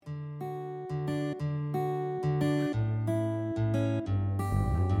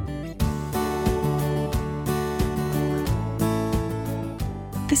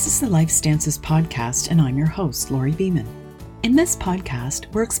This is the Life Stances podcast, and I'm your host, Lori Beeman. In this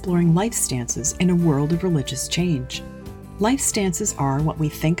podcast, we're exploring life stances in a world of religious change. Life stances are what we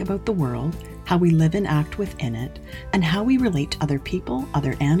think about the world, how we live and act within it, and how we relate to other people,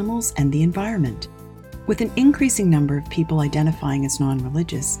 other animals, and the environment. With an increasing number of people identifying as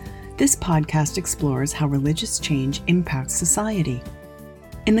non-religious, this podcast explores how religious change impacts society.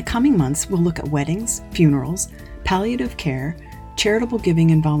 In the coming months, we'll look at weddings, funerals, palliative care, charitable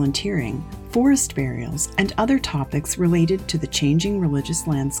giving and volunteering, forest burials, and other topics related to the changing religious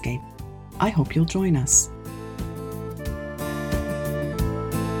landscape. I hope you'll join us.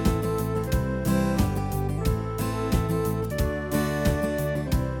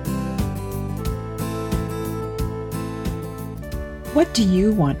 What do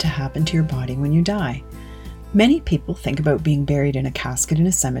you want to happen to your body when you die? Many people think about being buried in a casket in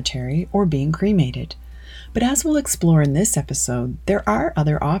a cemetery or being cremated. But as we'll explore in this episode, there are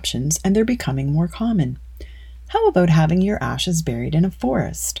other options and they're becoming more common. How about having your ashes buried in a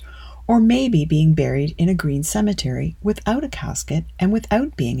forest? Or maybe being buried in a green cemetery without a casket and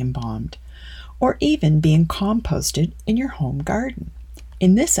without being embalmed? Or even being composted in your home garden?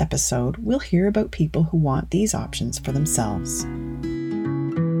 In this episode, we'll hear about people who want these options for themselves.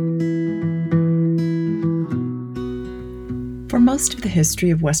 For most of the history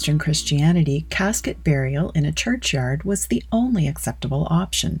of Western Christianity, casket burial in a churchyard was the only acceptable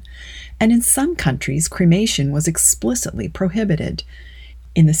option, and in some countries, cremation was explicitly prohibited.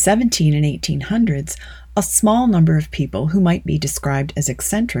 In the 1700s and 1800s, a small number of people who might be described as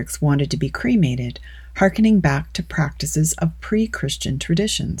eccentrics wanted to be cremated, hearkening back to practices of pre-Christian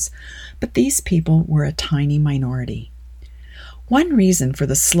traditions, but these people were a tiny minority. One reason for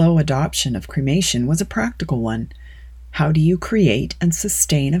the slow adoption of cremation was a practical one. How do you create and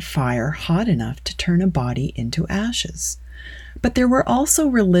sustain a fire hot enough to turn a body into ashes? But there were also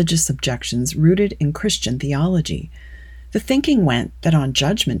religious objections rooted in Christian theology. The thinking went that on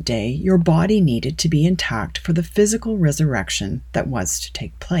Judgment Day, your body needed to be intact for the physical resurrection that was to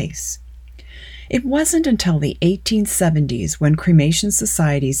take place. It wasn't until the 1870s, when cremation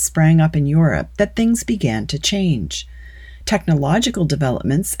societies sprang up in Europe, that things began to change. Technological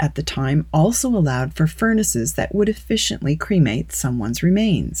developments at the time also allowed for furnaces that would efficiently cremate someone's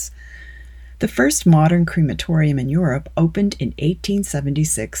remains. The first modern crematorium in Europe opened in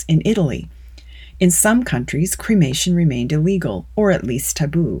 1876 in Italy. In some countries, cremation remained illegal, or at least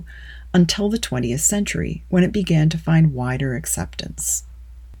taboo, until the 20th century, when it began to find wider acceptance.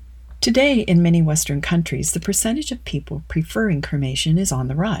 Today, in many Western countries, the percentage of people preferring cremation is on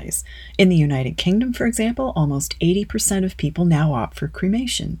the rise. In the United Kingdom, for example, almost 80% of people now opt for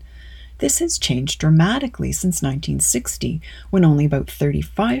cremation. This has changed dramatically since 1960, when only about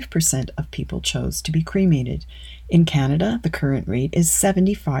 35% of people chose to be cremated. In Canada, the current rate is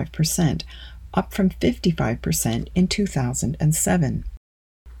 75%, up from 55% in 2007.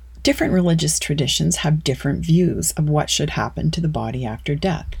 Different religious traditions have different views of what should happen to the body after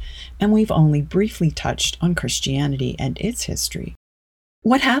death, and we've only briefly touched on Christianity and its history.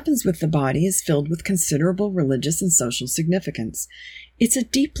 What happens with the body is filled with considerable religious and social significance. It's a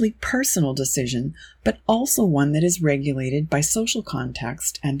deeply personal decision, but also one that is regulated by social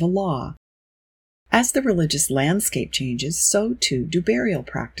context and the law. As the religious landscape changes, so too do burial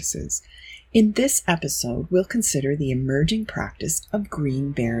practices. In this episode, we'll consider the emerging practice of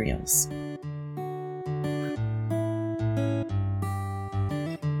green burials.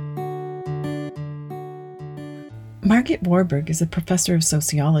 Margit Warburg is a professor of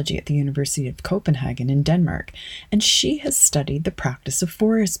sociology at the University of Copenhagen in Denmark, and she has studied the practice of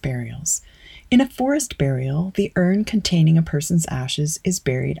forest burials. In a forest burial, the urn containing a person's ashes is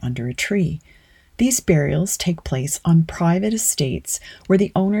buried under a tree. These burials take place on private estates where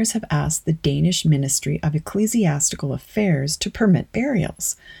the owners have asked the Danish Ministry of Ecclesiastical Affairs to permit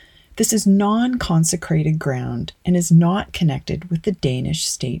burials. This is non-consecrated ground and is not connected with the Danish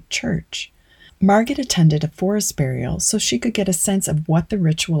state church. Margit attended a forest burial so she could get a sense of what the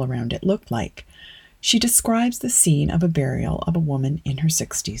ritual around it looked like. She describes the scene of a burial of a woman in her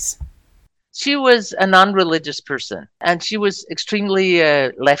 60s. She was a non-religious person, and she was extremely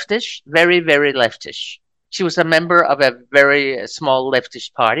leftish, very, very leftish. She was a member of a very small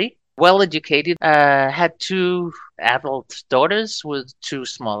leftish party, well-educated, had two adult daughters with two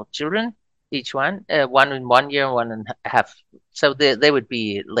small children, each one in 1 year, 1.5. So they would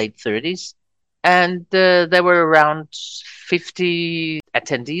be late 30s. And there were around 50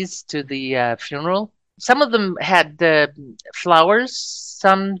 attendees to the funeral. Some of them had flowers,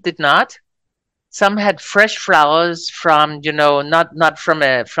 some did not. Some had fresh flowers from, not from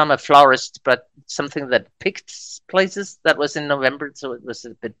a florist, but something that picked places. That was in November, so it was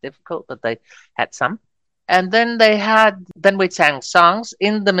a bit difficult, but they had some. And then we sang songs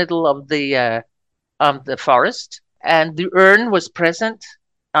in the middle of the forest, and the urn was present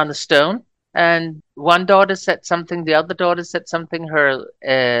on the stone. And one daughter said something, the other daughter said something, her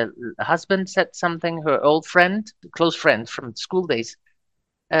husband said something, her old friend, close friend from school days,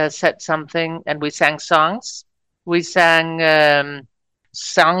 said something, and we sang songs. We sang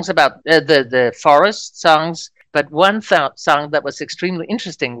songs about the forest songs, but one song that was extremely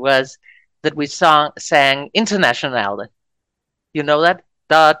interesting was that we sang Internationale. You know that?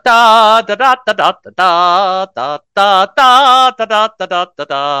 Da da da da da da da da da da da da da da da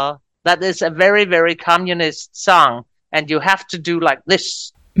da. That is a very, very communist song, and you have to do like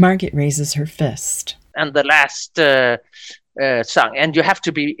this. Margaret raises her fist. And the last song, and you have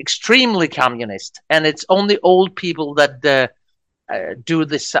to be extremely communist, and it's only old people that do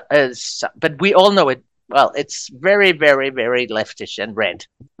this. But we all know it. Well, it's very, very, very leftish and red,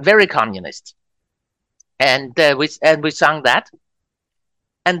 very communist. And we sang that.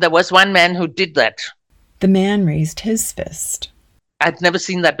 And there was one man who did that. The man raised his fist. I'd never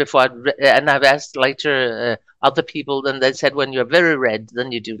seen that before, and I've asked later other people, and they said when you're very red,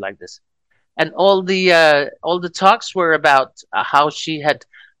 then you do like this. And all the talks were about how she had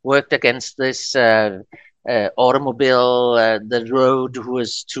worked against this automobile, the road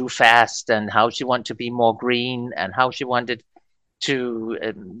was too fast, and how she wanted to be more green, and how she wanted to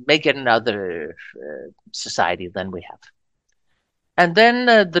make it another society than we have. And then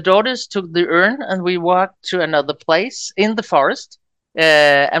the daughters took the urn, and we walked to another place in the forest,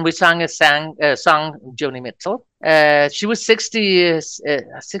 and we sang a song, Joni Mitchell. She was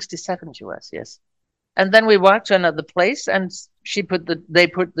 67, she was, yes. And then we walked to another place, and they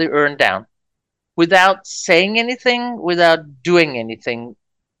put the urn down without saying anything, without doing anything,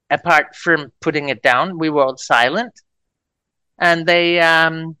 apart from putting it down. We were all silent. And they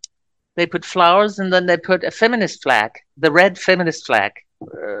put flowers, and then they put a feminist flag, the red feminist flag.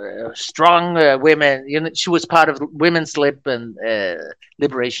 Strong women. She was part of women's liberation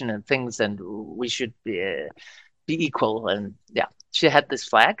and things, and we should be equal. And yeah, she had this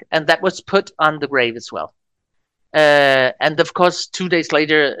flag, and that was put on the grave as well. And of course, 2 days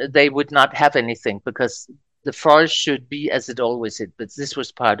later, they would not have anything because the forest should be as it always is. But this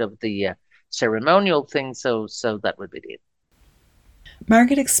was part of the ceremonial thing, so that would be it.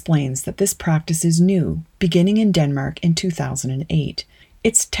 Margaret explains that this practice is new, beginning in Denmark in 2008.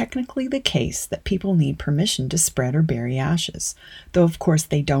 It's technically the case that people need permission to spread or bury ashes, though of course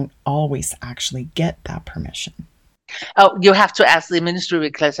they don't always actually get that permission. Oh, you have to ask the Ministry of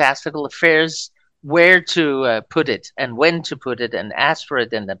Ecclesiastical Affairs where to put it and when to put it, and ask for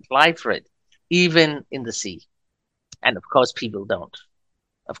it and apply for it, even in the sea. And of course people don't.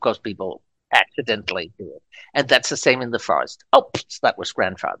 Of course people accidentally do it. And that's the same in the forest. Oh, that was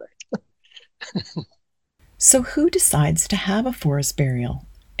grandfather. So who decides to have a forest burial?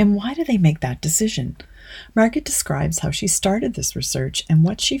 And why do they make that decision? Margaret describes how she started this research and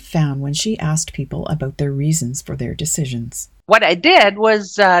what she found when she asked people about their reasons for their decisions. What I did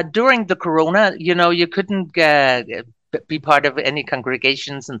was during the corona, you couldn't be part of any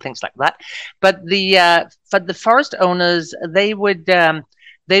congregations and things like that. But for the forest owners, they would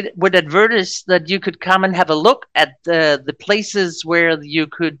advertise that you could come and have a look at the places where you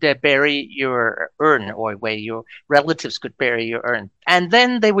could bury your urn, or where your relatives could bury your urn. And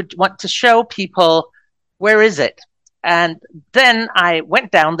then they would want to show people, where is it? And then I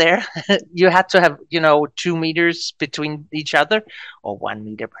went down there. You had to have, 2 meters between each other, or 1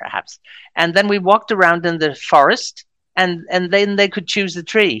 meter perhaps. And then we walked around in the forest, and then they could choose a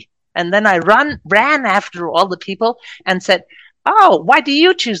tree. And then I ran after all the people and said, oh, why do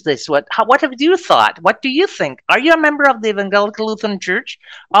you choose this? What have you thought? What do you think? Are you a member of the Evangelical Lutheran Church?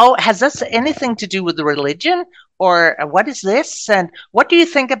 Oh, has this anything to do with the religion? Or what is this? And what do you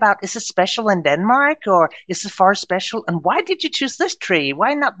think about, is it special in Denmark, or is it far special? And why did you choose this tree?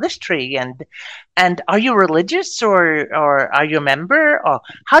 Why not this tree? And are you religious, or are you a member? Or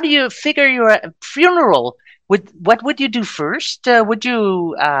how do you figure your funeral? What would you do first? Would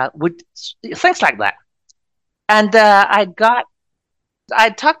things like that? And I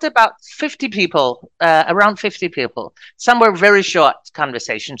talked about 50 people, around 50 people. Some were very short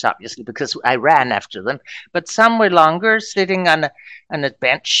conversations, obviously, because I ran after them. But some were longer, sitting on a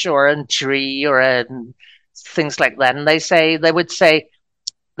bench or a tree or things like that. And they would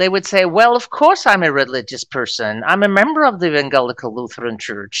say, well, of course I'm a religious person. I'm a member of the Evangelical Lutheran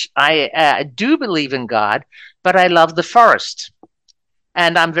Church. I do believe in God, but I love the forest.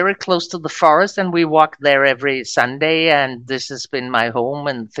 And I'm very close to the forest, and we walk there every Sunday, and this has been my home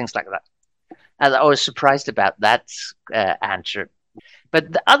and things like that. And I was surprised about that answer.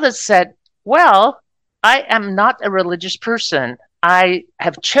 But the others said, well, I am not a religious person. I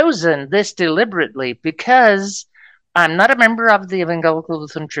have chosen this deliberately because I'm not a member of the Evangelical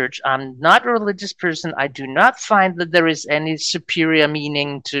Lutheran Church. I'm not a religious person. I do not find that there is any superior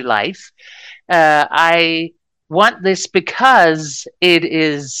meaning to life. I want this because it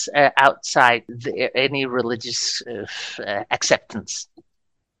is outside any religious acceptance.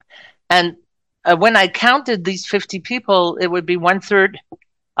 And when I counted these 50 people, it would be 1/3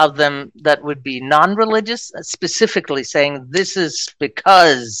 of them that would be non-religious, specifically saying this is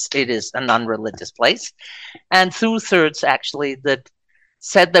because it is a non-religious place, and 2/3 actually that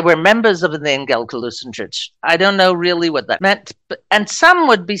said they were members of the Evangelical Lutheran Church. I don't know really what that meant, and some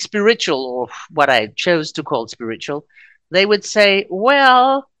would be spiritual, or what I chose to call spiritual. They would say,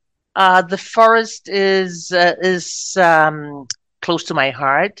 well, the forest is close to my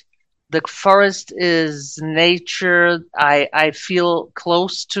heart. The forest is nature. I feel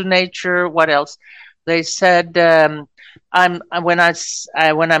close to nature. What else? They said, I'm when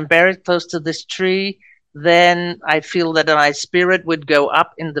I'm buried close to this tree, then I feel that my spirit would go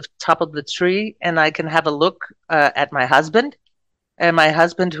up in the top of the tree, and I can have a look at my husband. And my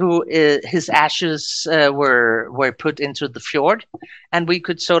husband, his ashes were put into the fjord, and we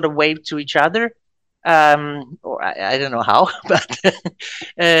could sort of wave to each other. Or I don't know how, but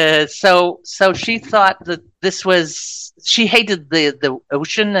so she thought that this was, she hated the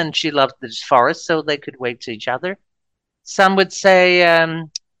ocean and she loved the forest, so they could wave to each other. Some would say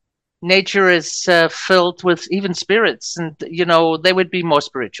nature is filled with even spirits, and they would be more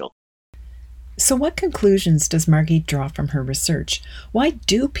spiritual. So, what conclusions does Margit draw from her research? Why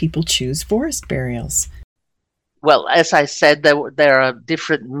do people choose forest burials? Well, as I said, there are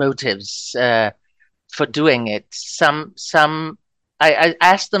different motives for doing it. I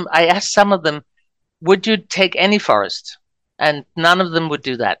asked some of them, would you take any forest? And none of them would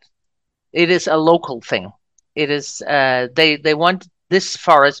do that. It is a local thing. It is they want this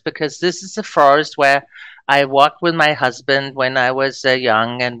forest because this is a forest where I walked with my husband when I was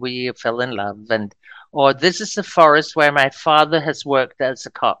young and we fell in love, or this is a forest where my father has worked as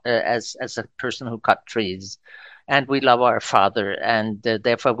a person who cut trees, and we love our father, and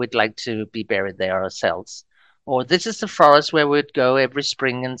therefore we'd like to be buried there ourselves. Or this is the forest where we'd go every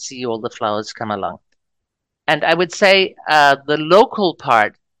spring and see all the flowers come along. And I would say the local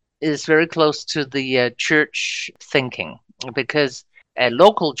part is very close to the church thinking, because a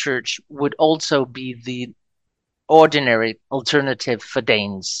local church would also be the ordinary alternative for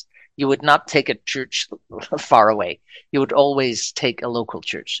Danes. You would not take a church far away. You would always take a local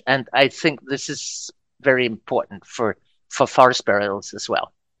church. And I think this is very important for forest burials as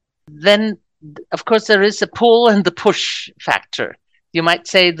well. Then, of course, there is a pull and the push factor. You might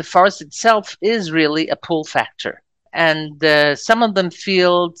say the forest itself is really a pull factor. And some of them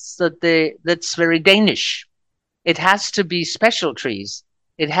feel that's very Danish. It has to be special trees.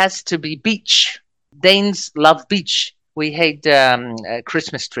 It has to be beech. Danes love beech. We hate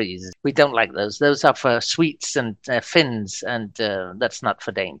Christmas trees. We don't like those. Those are for Swedes and Finns, and that's not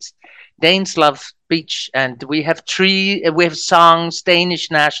for Danes. Danes love beech, and we have songs,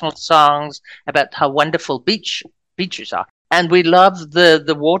 Danish national songs about how wonderful beaches are, and we love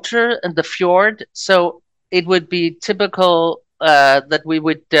the water and the fjord. So it would be typical that we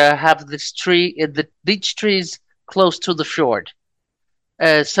would have the beech trees close to the fjord.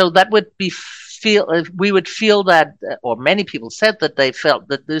 So that would be we would feel that, or many people said that they felt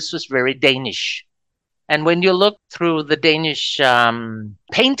that this was very Danish. And when you look through the Danish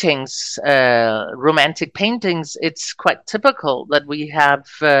paintings, romantic paintings, it's quite typical that we have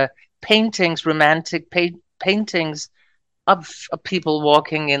romantic paintings of people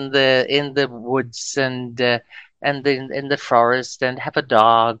walking in the woods and in the forest, and have a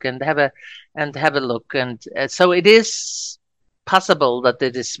dog and have a look, and so it is possible that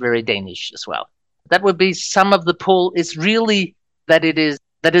it is very Danish as well. That would be some of the pull, is really that it is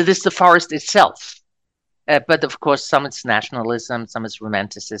the forest itself. But of course, some is nationalism, some is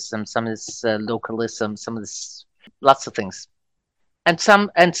romanticism, some is localism, some is lots of things. And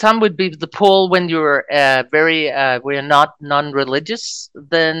some would be the pull when you're we're not non-religious.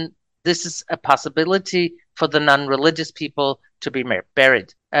 Then this is a possibility for the non-religious people to be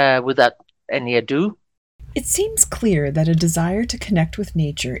buried without any ado. It seems clear that a desire to connect with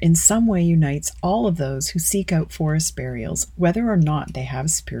nature in some way unites all of those who seek out forest burials, whether or not they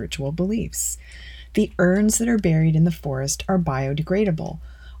have spiritual beliefs. The urns that are buried in the forest are biodegradable,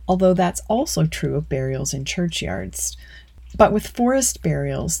 although that's also true of burials in churchyards. But with forest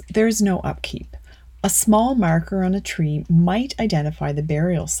burials, there's no upkeep. A small marker on a tree might identify the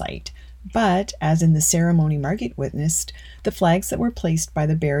burial site, but, as in the ceremony Margate witnessed, the flags that were placed by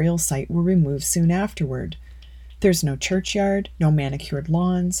the burial site were removed soon afterward. There's no churchyard, no manicured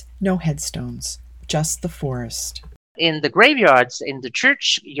lawns, no headstones, just the forest. In the graveyards, in the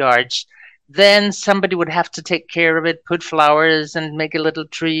churchyards, then somebody would have to take care of it, put flowers and make a little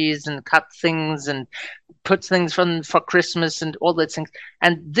trees and cut things and put things for Christmas and all those things.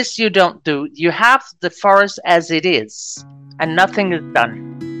 And this you don't do. You have the forest as it is, and nothing is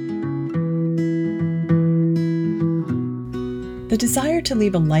done. The desire to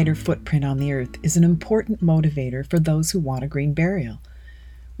leave a lighter footprint on the earth is an important motivator for those who want a green burial.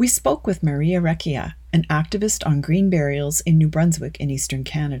 We spoke with Maria Recchia, an activist on green burials in New Brunswick in eastern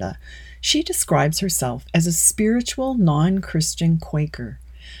Canada. She describes herself as a spiritual, non-Christian Quaker.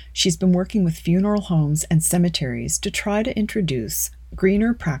 She's been working with funeral homes and cemeteries to try to introduce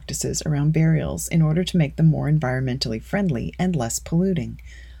greener practices around burials in order to make them more environmentally friendly and less polluting.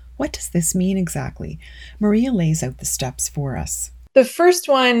 What does this mean exactly? Maria lays out the steps for us. The first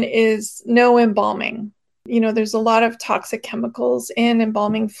one is no embalming. There's a lot of toxic chemicals in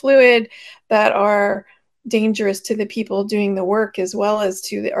embalming fluid that are dangerous to the people doing the work as well as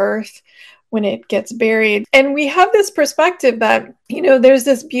to the earth when it gets buried. And we have this perspective that, there's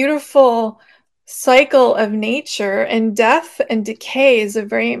this beautiful cycle of nature, and death and decay is a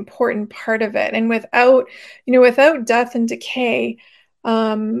very important part of it. And without death and decay,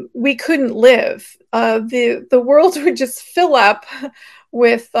 we couldn't live. The world would just fill up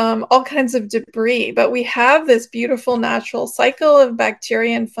with all kinds of debris. But we have this beautiful natural cycle of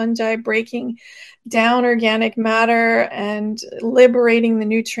bacteria and fungi breaking down organic matter and liberating the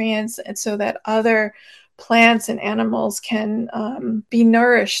nutrients, and so that other plants and animals can be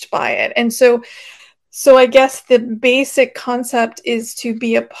nourished by it. And so I guess the basic concept is to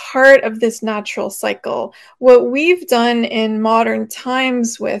be a part of this natural cycle. What we've done in modern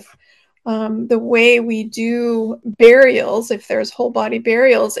times with the way we do burials, if there's whole body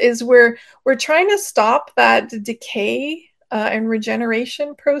burials, is we're trying to stop that decay and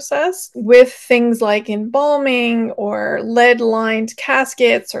regeneration process with things like embalming or lead-lined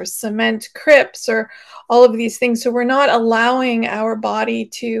caskets or cement crypts or all of these things. So we're not allowing our body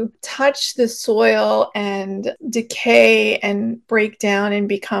to touch the soil and decay and break down and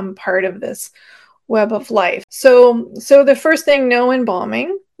become part of this web of life. So the first thing, no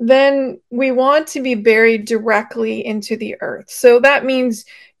embalming. Then we want to be buried directly into the earth. So that means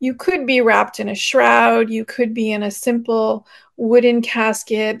you could be wrapped in a shroud. You could be in a simple wooden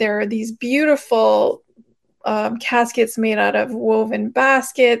casket. There are these beautiful caskets made out of woven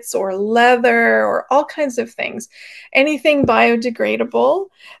baskets or leather or all kinds of things. Anything biodegradable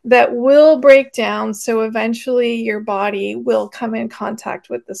that will break down, so eventually your body will come in contact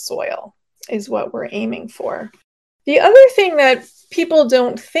with the soil is what we're aiming for. The other thing that people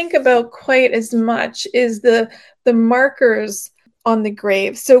don't think about quite as much is the markers on the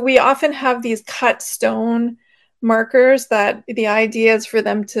grave. So we often have these cut stone markers that the idea is for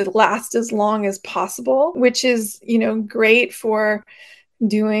them to last as long as possible, which is, great for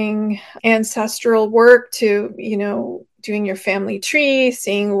doing ancestral work, to, doing your family tree,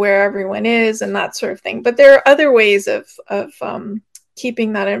 seeing where everyone is and that sort of thing. But there are other ways of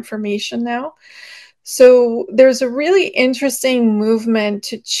keeping that information now. So there's a really interesting movement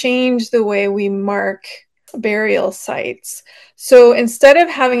to change the way we mark burial sites. So instead of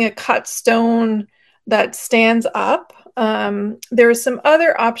having a cut stone that stands up, there are some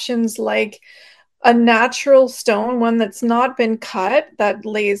other options like a natural stone, one that's not been cut, that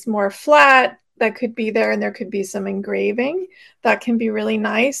lays more flat, that could be there, and there could be some engraving. That can be really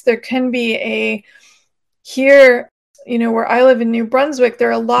nice. There can be here, where I live in New Brunswick,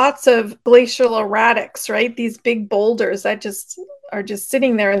 there are lots of glacial erratics, right? These big boulders that are just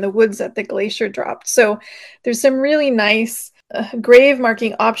sitting there in the woods that the glacier dropped. So there's some really nice grave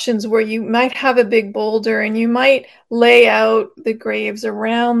marking options where you might have a big boulder and you might lay out the graves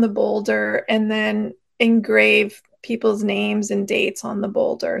around the boulder and then engrave people's names and dates on the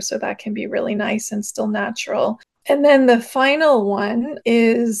boulder. So that can be really nice and still natural. And then the final one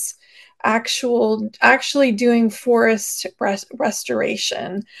is actually doing forest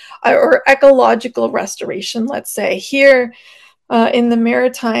restoration or ecological restoration, let's say. Here in the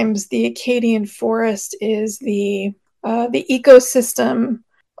Maritimes, the Acadian forest is the ecosystem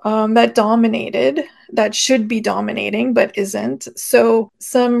that should be dominating, but isn't. So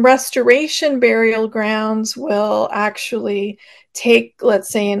some restoration burial grounds will actually take, let's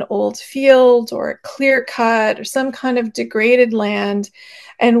say, an old field or a clear cut or some kind of degraded land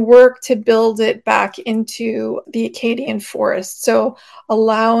and work to build it back into the Acadian forest. So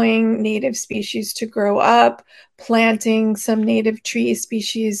allowing native species to grow up, planting some native tree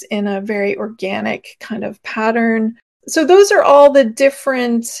species in a very organic kind of pattern. So those are all the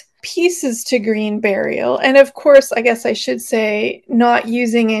different pieces to green burial. And of course, I guess I should say, not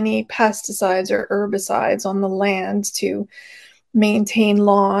using any pesticides or herbicides on the land to maintain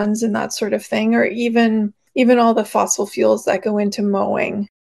lawns and that sort of thing, or even all the fossil fuels that go into mowing.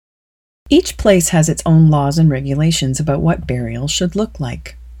 Each place has its own laws and regulations about what burial should look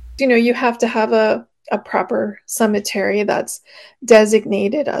like. You have to have a proper cemetery that's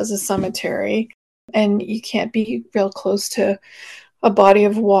designated as a cemetery, and you can't be real close to a body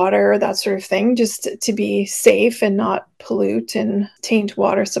of water, that sort of thing, just to be safe and not pollute and taint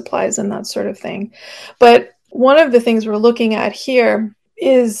water supplies and that sort of thing. But one of the things we're looking at here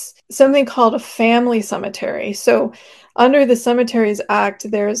is something called a family cemetery. So under the Cemeteries Act,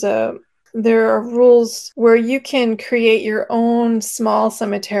 there are rules where you can create your own small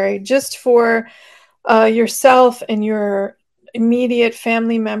cemetery just for yourself and your immediate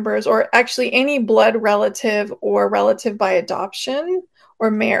family members, or actually any blood relative or relative by adoption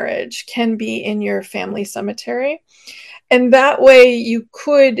or marriage can be in your family cemetery. And that way you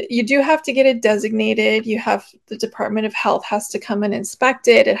do have to get it designated. The Department of Health has to come and inspect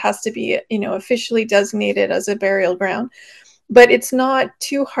it. It has to be, officially designated as a burial ground. But it's not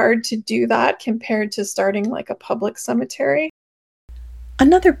too hard to do that compared to starting like a public cemetery.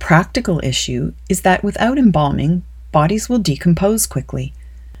 Another practical issue is that without embalming, bodies will decompose quickly.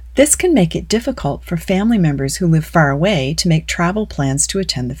 This can make it difficult for family members who live far away to make travel plans to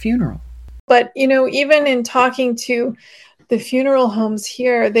attend the funeral. But, even in talking to the funeral homes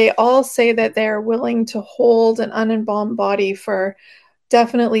here, they all say that they're willing to hold an unembalmed body for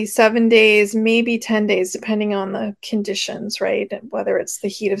definitely 7 days, maybe 10 days, depending on the conditions, right? Whether it's the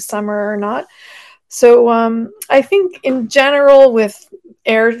heat of summer or not. So I think in general, with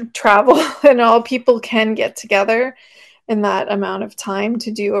air travel and all, people can get together in that amount of time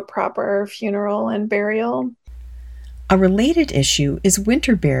to do a proper funeral and burial. A related issue is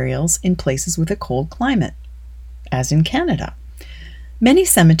winter burials in places with a cold climate, as in Canada. Many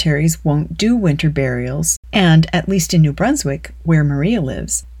cemeteries won't do winter burials, and at least in New Brunswick, where Maria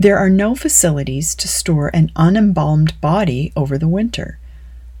lives, there are no facilities to store an unembalmed body over the winter.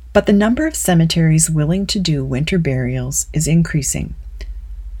 But the number of cemeteries willing to do winter burials is increasing.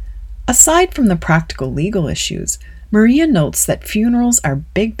 Aside from the practical legal issues, Maria notes that funerals are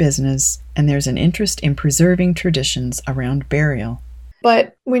big business and there's an interest in preserving traditions around burial.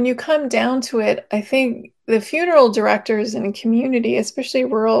 But when you come down to it, I think the funeral directors in a community, especially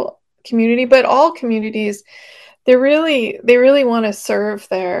rural community, but all communities, they really want to serve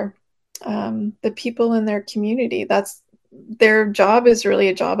the people in their community. That's their job, is really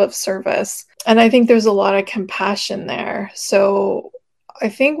a job of service. And I think there's a lot of compassion there. So I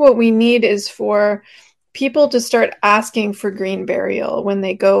think what we need is for people to start asking for green burial when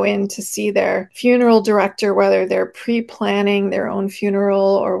they go in to see their funeral director, whether they're pre-planning their own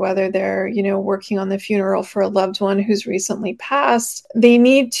funeral or whether they're, working on the funeral for a loved one who's recently passed. They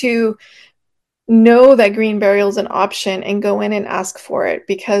need to know that green burial is an option and go in and ask for it,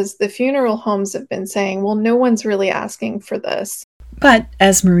 because the funeral homes have been saying, well, no one's really asking for this. But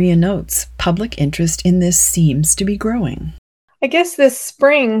as Maria notes, public interest in this seems to be growing. I guess this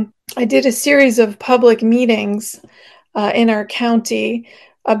spring, I did a series of public meetings in our county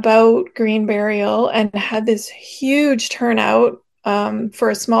about green burial and had this huge turnout for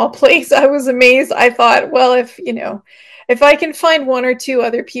a small place. I was amazed. I thought, well, if I can find one or two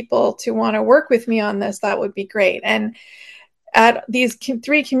other people to want to work with me on this, that would be great. And at these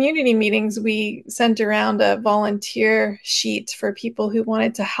 3 community meetings, we sent around a volunteer sheet for people who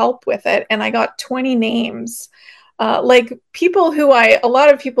wanted to help with it. And I got 20 names. Like people a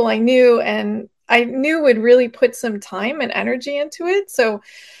lot of people I knew and I knew would really put some time and energy into it. So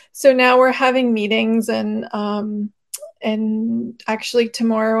now we're having meetings, and actually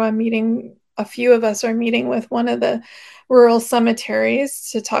tomorrow a few of us are meeting with one of the rural cemeteries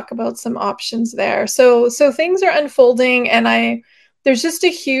to talk about some options there. So things are unfolding, and there's just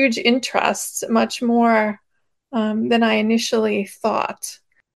a huge interest, much more than I initially thought.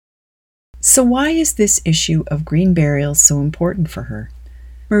 So why is this issue of green burials so important for her?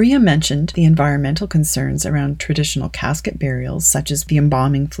 Maria mentioned the environmental concerns around traditional casket burials, such as the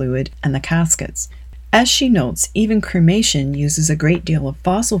embalming fluid and the caskets. As she notes, even cremation uses a great deal of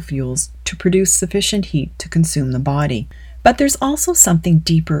fossil fuels to produce sufficient heat to consume the body. But there's also something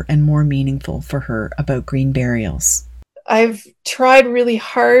deeper and more meaningful for her about green burials. I've tried really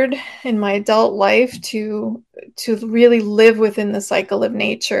hard in my adult life to really live within the cycle of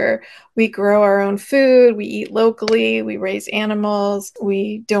nature. We grow our own food, we eat locally, we raise animals,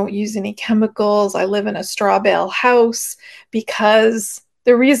 we don't use any chemicals. I live in a straw bale house because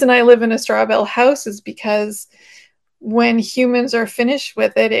the reason I live in a straw bale house is because when humans are finished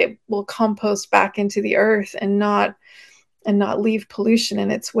with it, it will compost back into the earth and not leave pollution in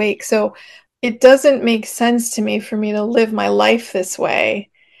its wake. So it doesn't make sense to me for me to live my life this way,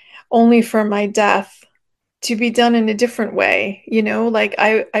 only for my death to be done in a different way. Like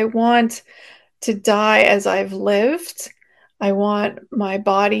I want to die as I've lived. I want my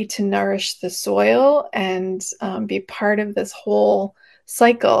body to nourish the soil and be part of this whole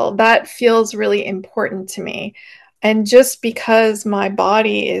cycle. That feels really important to me. And just because my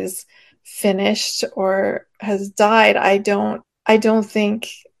body is finished or has died, I don't think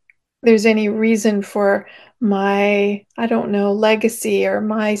there's any reason for my, I don't know, legacy or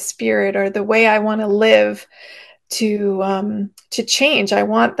my spirit or the way I want to live to change. I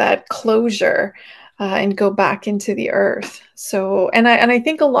want that closure and go back into the earth. So, and I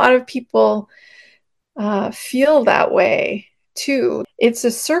think a lot of people feel that way too. It's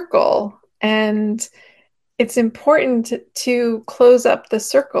a circle, and it's important to close up the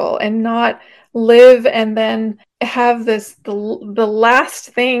circle and not live and then have the last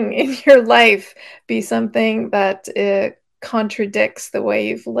thing in your life be something that contradicts the way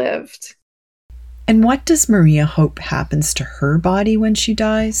you've lived. And what does Maria hope happens to her body when she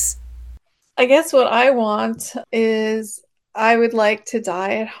dies? I guess what I want is I would like to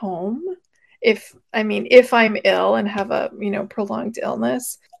die at home. If I'm ill and have a, prolonged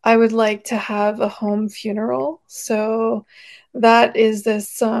illness, I would like to have a home funeral. So that is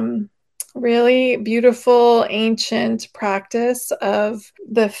this really beautiful ancient practice of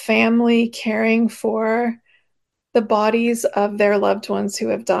the family caring for the bodies of their loved ones who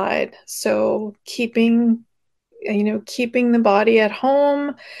have died. So keeping the body at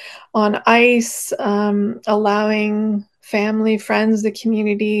home on ice, allowing family, friends, the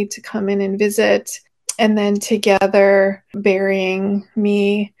community to come in and visit, and then together burying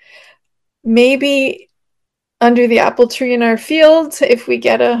me, maybe under the apple tree in our field if we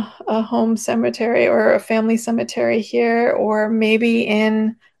get a home cemetery or a family cemetery here, or maybe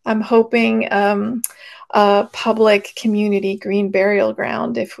I'm hoping a public community green burial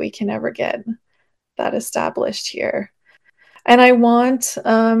ground if we can ever get that established here. And I want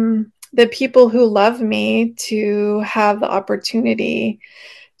the people who love me to have the opportunity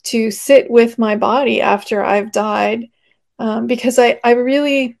to sit with my body after I've died, because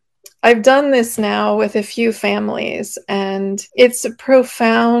I've done this now with a few families, and it's a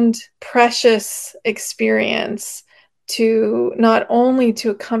profound, precious experience to not only to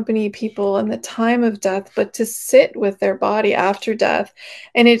accompany people in the time of death, but to sit with their body after death.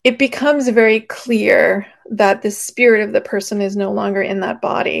 And it becomes very clear that the spirit of the person is no longer in that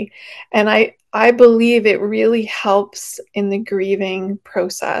body. And I believe it really helps in the grieving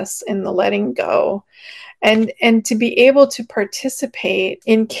process, in the letting go. And to be able to participate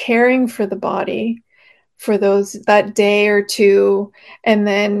in caring for the body for that day or two, and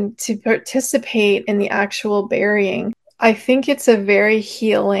then to participate in the actual burying, I think it's a very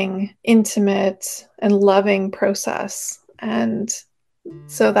healing, intimate, and loving process. And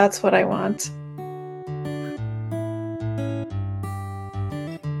so that's what I want.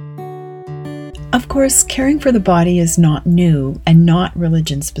 Of course, caring for the body is not new and not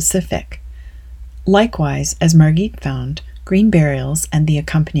religion specific. Likewise, as Margit found, green burials and the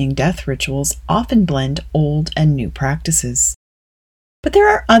accompanying death rituals often blend old and new practices. But there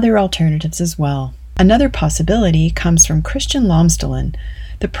are other alternatives as well. Another possibility comes from Christian Lomsdalen,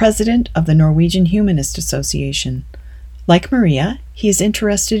 the president of the Norwegian Humanist Association. Like Maria, he is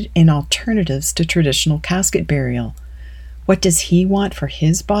interested in alternatives to traditional casket burial. What does he want for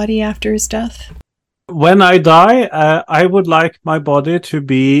his body after his death? When I die, I would like my body to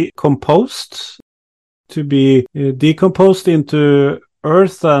be composed, to be decomposed into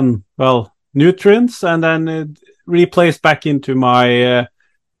earth and, nutrients, and then replaced back into my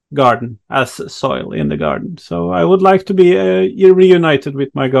garden as soil in the garden. So I would like to be reunited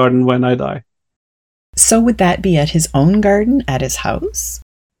with my garden when I die. So would that be at his own garden at his house?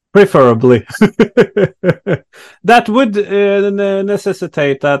 Preferably. That would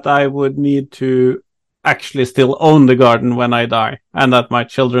necessitate that I would need to actually still own the garden when I die, and that my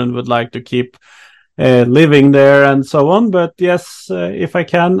children would like to keep living there and so on. But yes, if I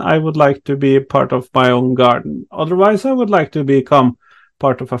can, I would like to be part of my own garden. Otherwise, I would like to become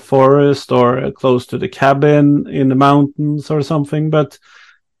part of a forest or close to the cabin in the mountains or something, but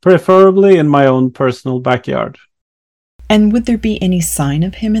preferably in my own personal backyard. And would there be any sign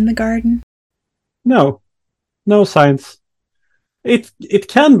of him in the garden? No signs. It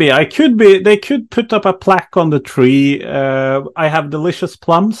can be. They could put up a plaque on the tree. I have delicious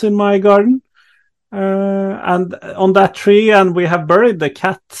plums in my garden. And on that tree, and we have buried the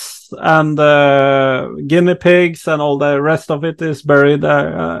cats and guinea pigs, and all the rest of it is buried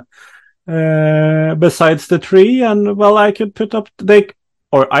besides the tree. And well, I could put up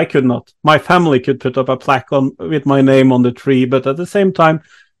or I could not. My family could put up a plaque with my name on the tree, but at the same time,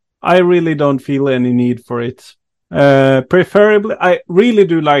 I really don't feel any need for it. Preferably, I really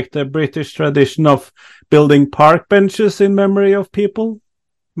do like the British tradition of building park benches in memory of people.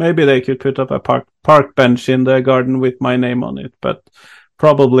 Maybe they could put up a park bench in the garden with my name on it, but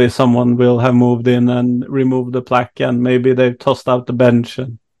probably someone will have moved in and removed the plaque, and maybe they've tossed out the bench.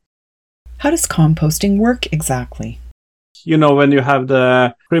 How does composting work exactly? When you have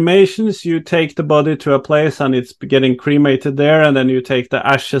the cremations, you take the body to a place and it's getting cremated there, and then you take the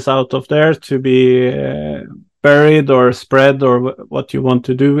ashes out of there to be buried or spread or what you want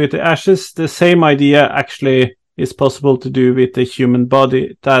to do with the ashes. The same idea actually is possible to do with the human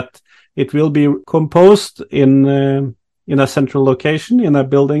body, that it will be composed in a central location in a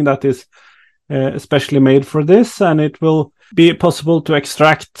building that is especially made for this, and it will be possible to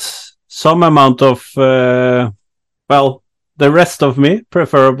extract some amount of the rest of me,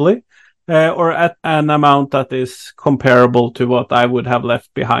 preferably, or at an amount that is comparable to what I would have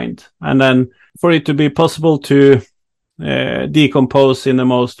left behind, and then for it to be possible to decompose in the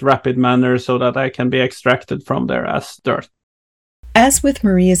most rapid manner so that I can be extracted from there as dirt. As with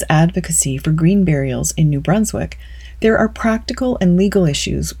Maria's advocacy for green burials in New Brunswick, there are practical and legal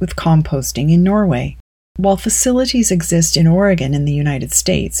issues with composting in Norway. While facilities exist in Oregon and the United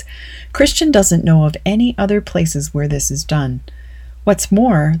States, Christian doesn't know of any other places where this is done. What's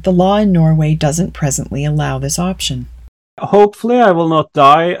more, the law in Norway doesn't presently allow this option. Hopefully I will not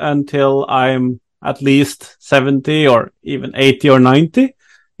die until I'm at least 70 or even 80 or 90,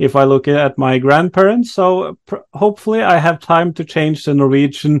 if I look at my grandparents. So hopefully I have time to change the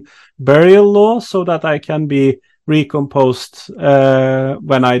Norwegian burial law so that I can be recomposed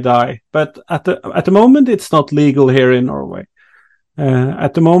when I die. But at the moment, it's not legal here in Norway.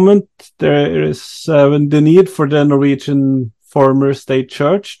 At the moment, there is the need for the Norwegian former state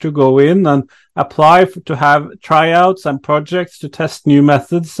church to go in and apply to have tryouts and projects to test new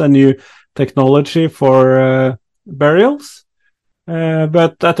methods and new technology for burials.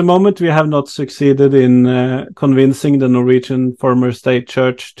 But at the moment, we have not succeeded in convincing the Norwegian former state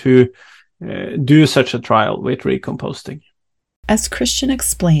church to do such a trial with recomposting. As Christian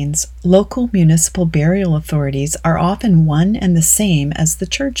explains, local municipal burial authorities are often one and the same as the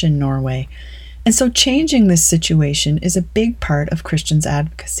church in Norway, and so changing this situation is a big part of Christian's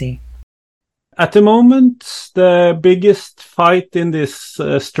advocacy. At the moment, the biggest fight in this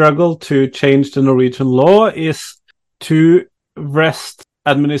struggle to change the Norwegian law is to wrest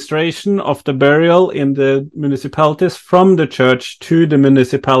administration of the burial in the municipalities from the church to the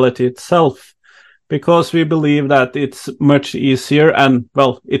municipality itself, because we believe that it's much easier and,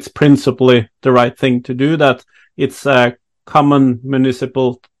 well, it's principally the right thing to do, that it's a common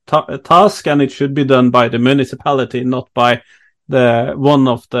municipal task and it should be done by the municipality, not by one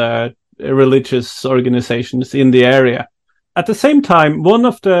of the religious organizations in the area. At the same time, one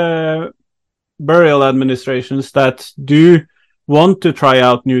of the burial administrations that do want to try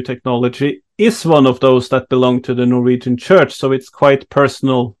out new technology is one of those that belong to the Norwegian church, so it's quite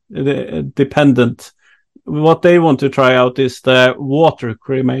personal dependent. What they want to try out is the water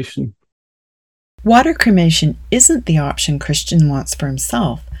cremation. Water cremation isn't the option Christian wants for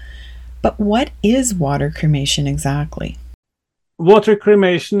himself, but what is water cremation exactly? Water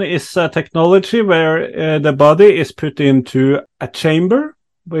cremation is a technology where the body is put into a chamber,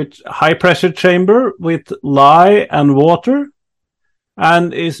 with high pressure chamber with lye and water,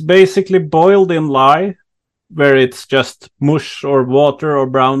 and is basically boiled in lye, where it's just mush or water or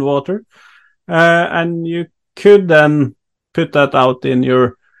brown water. And you could then put that out in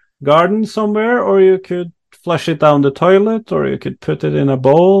your garden somewhere, or you could flush it down the toilet, or you could put it in a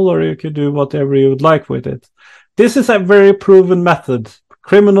bowl, or you could do whatever you would like with it. This is a very proven method.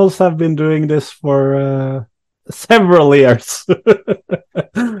 Criminals have been doing this for several years.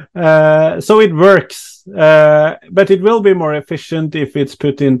 So it works, but it will be more efficient if it's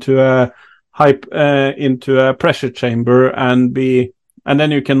put into a pressure chamber and be And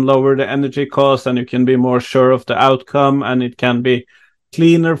then you can lower the energy cost and you can be more sure of the outcome, and it can be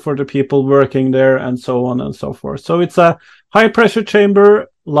cleaner for the people working there, and so on and so forth. So it's a high pressure chamber,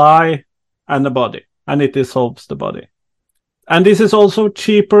 lye, and a body, and it dissolves the body. And this is also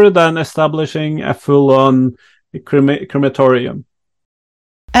cheaper than establishing a full-on crematorium.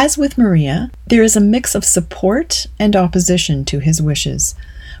 As with Maria, there is a mix of support and opposition to his wishes.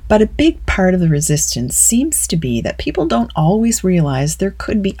 But a big part of the resistance seems to be that people don't always realize there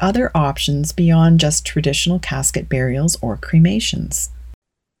could be other options beyond just traditional casket burials or cremations.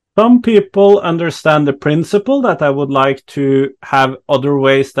 Some people understand the principle that I would like to have other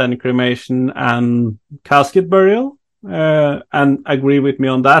ways than cremation and casket burial, and agree with me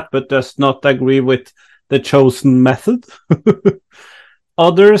on that, but does not agree with the chosen method.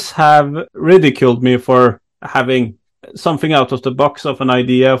 Others have ridiculed me for having something out of the box of an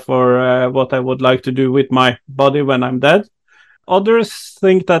idea for what I would like to do with my body when I'm dead. Others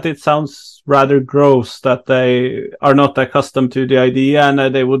think that it sounds rather gross, that they are not accustomed to the idea,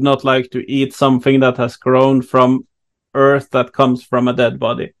 and they would not like to eat something that has grown from earth that comes from a dead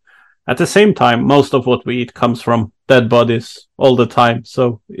body. At the same time, most of what we eat comes from dead bodies all the time,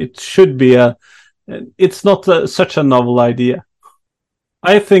 so it should be it's not such a novel idea.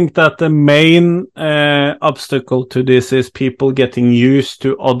 I think that the main obstacle to this is people getting used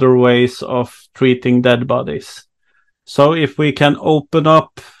to other ways of treating dead bodies. So if we can open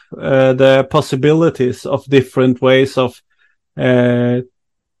up the possibilities of different ways of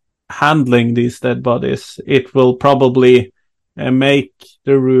handling these dead bodies, it will probably make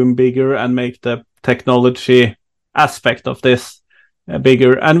the room bigger and make the technology aspect of this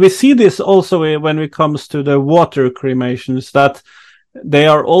bigger. And we see this also when it comes to the water cremations, that they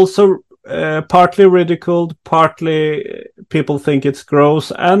are also partly ridiculed, partly people think it's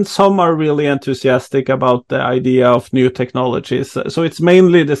gross, and some are really enthusiastic about the idea of new technologies. So it's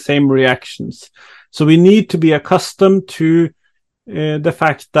mainly the same reactions. So we need to be accustomed to the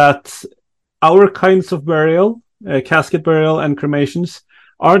fact that our kinds of burial, casket burial and cremations,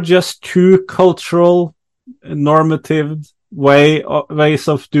 are just two cultural, normative ways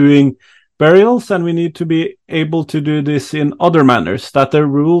of doing burials, and we need to be able to do this in other manners, that the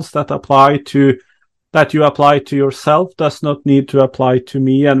rules that you apply to yourself does not need to apply to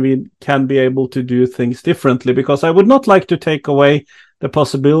me, and we can be able to do things differently, because I would not like to take away the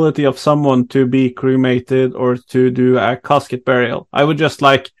possibility of someone to be cremated or to do a casket burial. I would just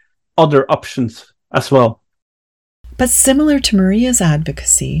like other options as well. But similar to Maria's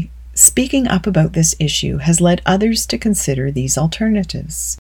advocacy, speaking up about this issue has led others to consider these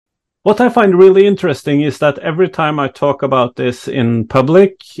alternatives. What I find really interesting is that every time I talk about this in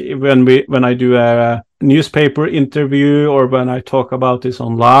public, when I do a newspaper interview, or when I talk about this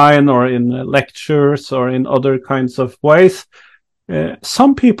online or in lectures or in other kinds of ways,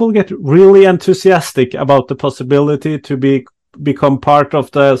 some people get really enthusiastic about the possibility to become part of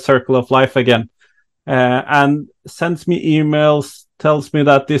the circle of life again, and sends me emails, tells me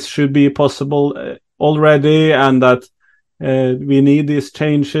that this should be possible already, and that we need these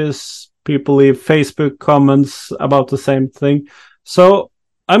changes. People leave Facebook comments about the same thing. So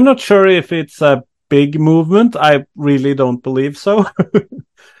I'm not sure if it's a big movement. I really don't believe so.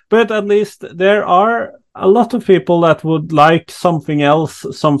 But at least there are a lot of people that would like something else,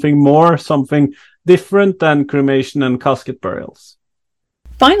 something more, something different than cremation and casket burials.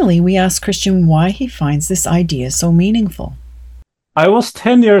 Finally, we asked Christian why he finds this idea so meaningful. I was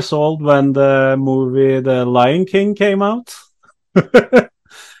 10 years old when the movie The Lion King came out.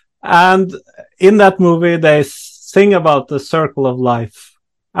 And in that movie, they sing about the circle of life.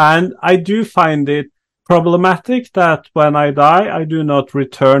 And I do find it problematic that when I die, I do not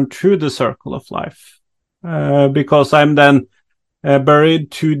return to the circle of life, because I'm then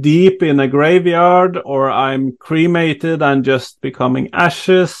buried too deep in a graveyard, or I'm cremated and just becoming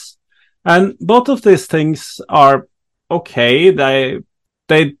ashes. And both of these things are okay.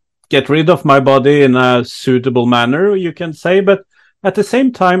 They get rid of my body in a suitable manner, you can say, but at the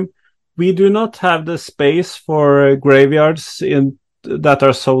same time, we do not have the space for graveyards that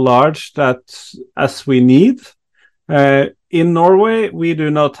are so large that as we need. In Norway, we do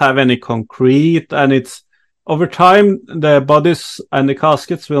not have any concrete, and it's over time, the bodies and the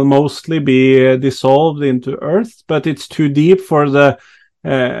caskets will mostly be dissolved into earth, but it's too deep for the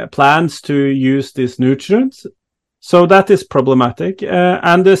plants to use these nutrients. So that is problematic.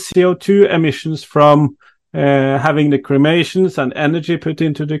 And the CO2 emissions from having the cremations and energy put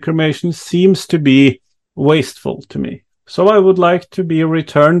into the cremations seems to be wasteful to me. So I would like to be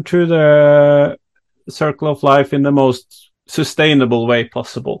returned to the circle of life in the most sustainable way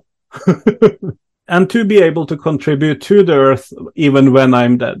possible. and to be able to contribute to the earth even when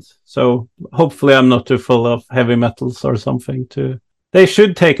I'm dead. So hopefully I'm not too full of heavy metals or something. They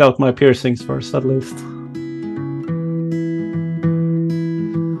should take out my piercings first, at least.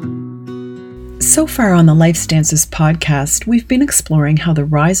 So far on the Life Stances podcast, we've been exploring how the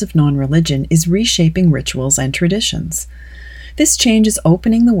rise of non-religion is reshaping rituals and traditions. This change is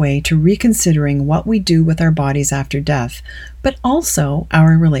opening the way to reconsidering what we do with our bodies after death, but also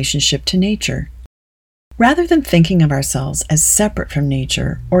our relationship to nature. Rather than thinking of ourselves as separate from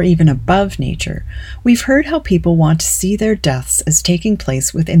nature or even above nature, we've heard how people want to see their deaths as taking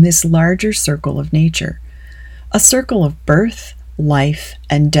place within this larger circle of nature, a circle of birth, life,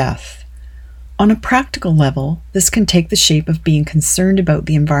 and death. On a practical level, this can take the shape of being concerned about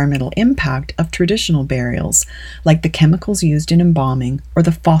the environmental impact of traditional burials, like the chemicals used in embalming or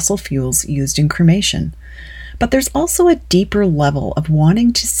the fossil fuels used in cremation. But there's also a deeper level of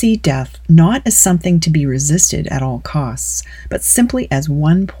wanting to see death not as something to be resisted at all costs, but simply as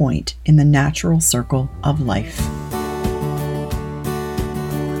one point in the natural circle of life.